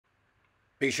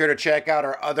Be sure to check out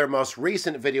our other most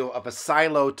recent video of a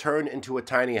silo turned into a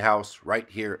tiny house right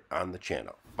here on the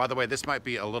channel. By the way, this might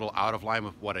be a little out of line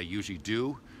with what I usually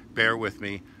do. Bear with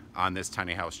me on this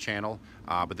tiny house channel,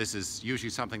 but this is usually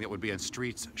something that would be on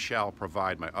Streets Shall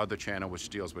Provide, my other channel, which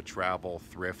deals with travel,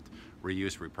 thrift,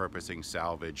 reuse, repurposing,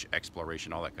 salvage,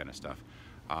 exploration, all that kind of stuff.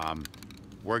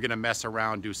 We're gonna mess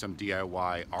around, do some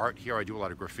DIY art here. I do a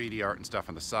lot of graffiti art and stuff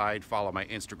on the side. Follow my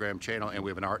Instagram channel, and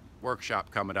we have an art workshop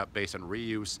coming up based on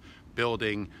reuse,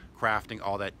 building, crafting,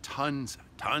 all that. Tons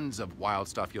of wild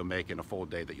stuff you'll make in a full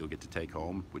day that you'll get to take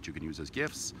home, which you can use as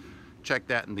gifts. Check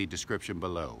that in the description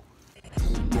below.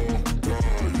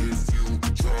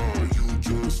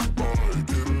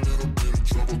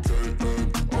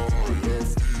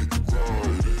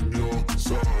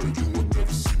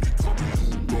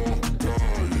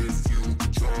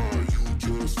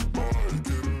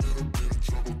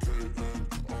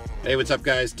 Hey, what's up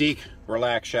guys? Deke,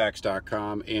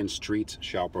 RelaxShacks.com and Streets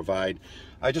Shall Provide.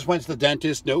 I just went to the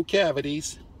dentist, no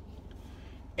cavities.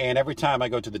 And every time I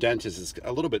go to the dentist, it's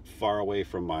a little bit far away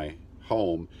from my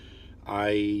home. I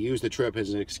use the trip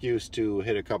as an excuse to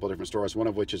hit a couple different stores, one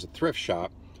of which is a thrift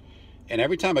shop. And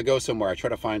every time I go somewhere, I try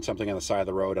to find something on the side of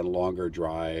the road on longer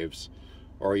drives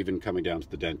or even coming down to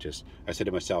the dentist. I said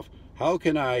to myself, how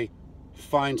can I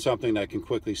find something that I can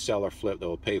quickly sell or flip that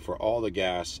will pay for all the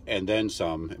gas and then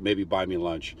some, maybe buy me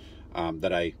lunch, all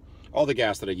the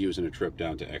gas that I use in a trip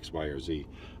down to X, Y, or Z.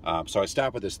 So I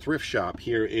stopped at this thrift shop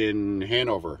here in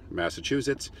Hanover,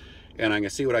 Massachusetts, and I'm gonna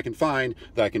see what I can find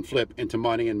that I can flip into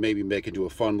money and maybe make into a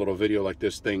fun little video like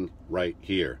this thing right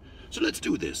here. So let's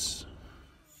do this.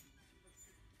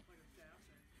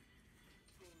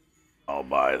 I'll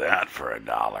buy that for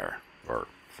 $1 or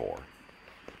 $4.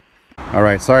 All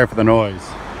right, sorry for the noise.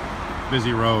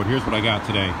 Busy road. Here's what I got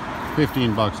today.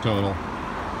 15 bucks total.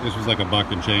 This was like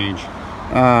 $1 and change.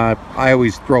 I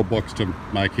always throw books to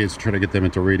my kids to try to get them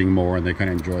into reading more, and they kind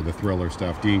of enjoy the thriller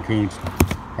stuff. Dean Koontz,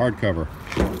 hardcover.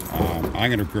 I'm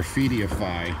going to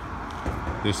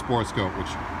graffitiify this sports coat, which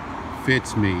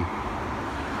fits me.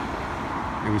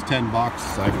 It was 10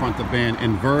 bucks. I front the band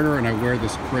inverter, and I wear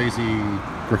this crazy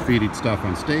graffitied stuff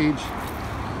on stage.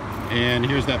 And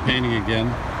here's that painting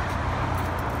again.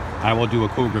 I will do a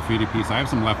cool graffiti piece. I have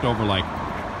some leftover like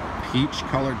peach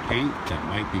colored paint that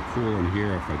might be cool in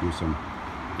here if I do some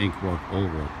ink work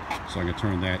over it. So I'm gonna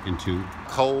turn that into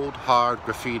cold hard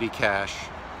graffiti cash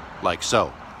like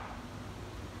so.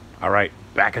 All right,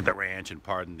 back at the ranch, and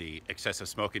pardon the excessive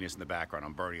smokiness in the background.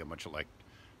 I'm burning a bunch of like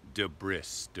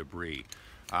debris.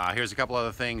 Here's a couple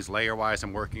other things layer wise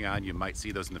I'm working on. You might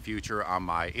see those in the future on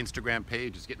my Instagram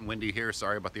page. It's getting windy here,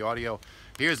 sorry about the audio.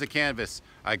 Here's the canvas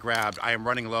I grabbed. I am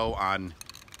running low on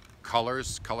color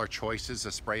choices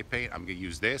of spray paint. I'm gonna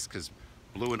use this because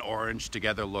blue and orange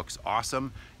together looks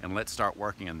awesome. And let's start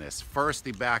working on this. First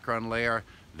the background layer,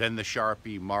 then the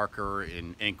Sharpie marker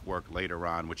and ink work later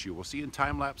on, which you will see in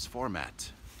time-lapse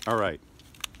format. All right.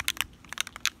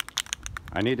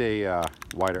 I need a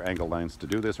wider angle lens to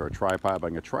do this, or a tripod, but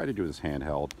I'm gonna try to do this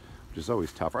handheld, which is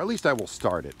always tough, or at least I will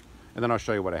start it. And then I'll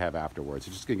show you what I have afterwards.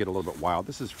 It's just gonna get a little bit wild.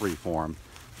 This is free form.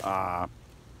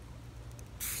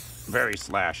 Very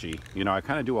slashy. You know, I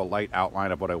kind of do a light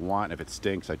outline of what I want. If it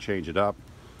stinks, I change it up.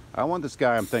 I want this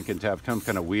guy, I'm thinking, to have some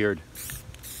kind of weird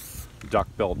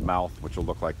duck-billed mouth, which will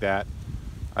look like that.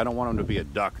 I don't want him to be a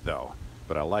duck though,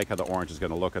 but I like how the orange is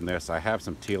gonna look in this. I have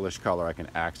some tealish color I can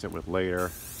accent with later.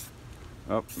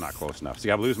 Oh, not close enough. See,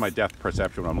 I'm losing my depth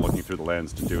perception when I'm looking through the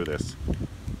lens to do this.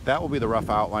 That will be the rough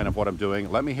outline of what I'm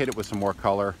doing. Let me hit it with some more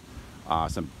color,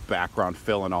 some background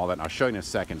fill and all that, and I'll show you in a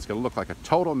second. It's gonna look like a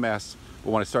total mess, but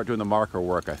when I start doing the marker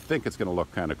work, I think it's gonna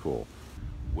look kind of cool.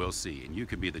 We'll see, and you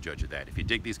can be the judge of that. If you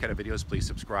dig these kind of videos, please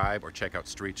subscribe or check out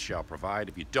Streets Shall Provide.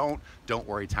 If you don't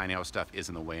worry, tiny house stuff is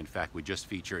in the way. In fact, we just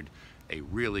featured a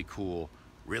really cool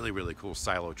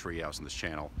silo treehouse on this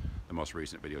channel. The most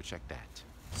recent video, check that.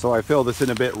 So I filled this in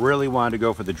a bit, really wanted to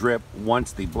go for the drip.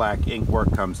 Once the black ink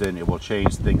work comes in, it will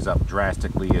change things up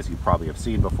drastically, as you probably have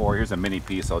seen before. Here's a mini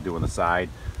piece I'll do on the side.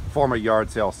 Former yard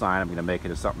sale sign, I'm gonna make it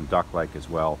into something duck-like as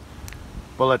well.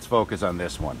 But let's focus on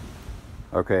this one.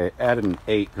 Okay, added an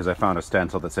 8 because I found a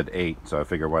stencil that said 8, so I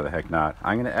figured why the heck not.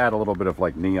 I'm gonna add a little bit of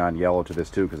like neon yellow to this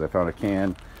too because I found a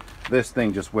can. This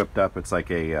thing just whipped up. It's like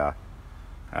a,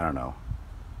 I don't know,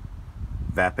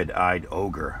 vapid-eyed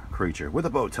ogre creature with a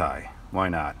bow tie. Why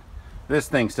not? This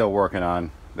thing's still working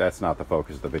on. That's not the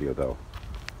focus of the video though.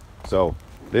 So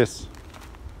this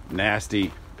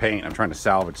nasty paint, I'm trying to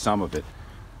salvage some of it.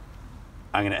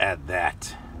 I'm gonna add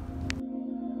that.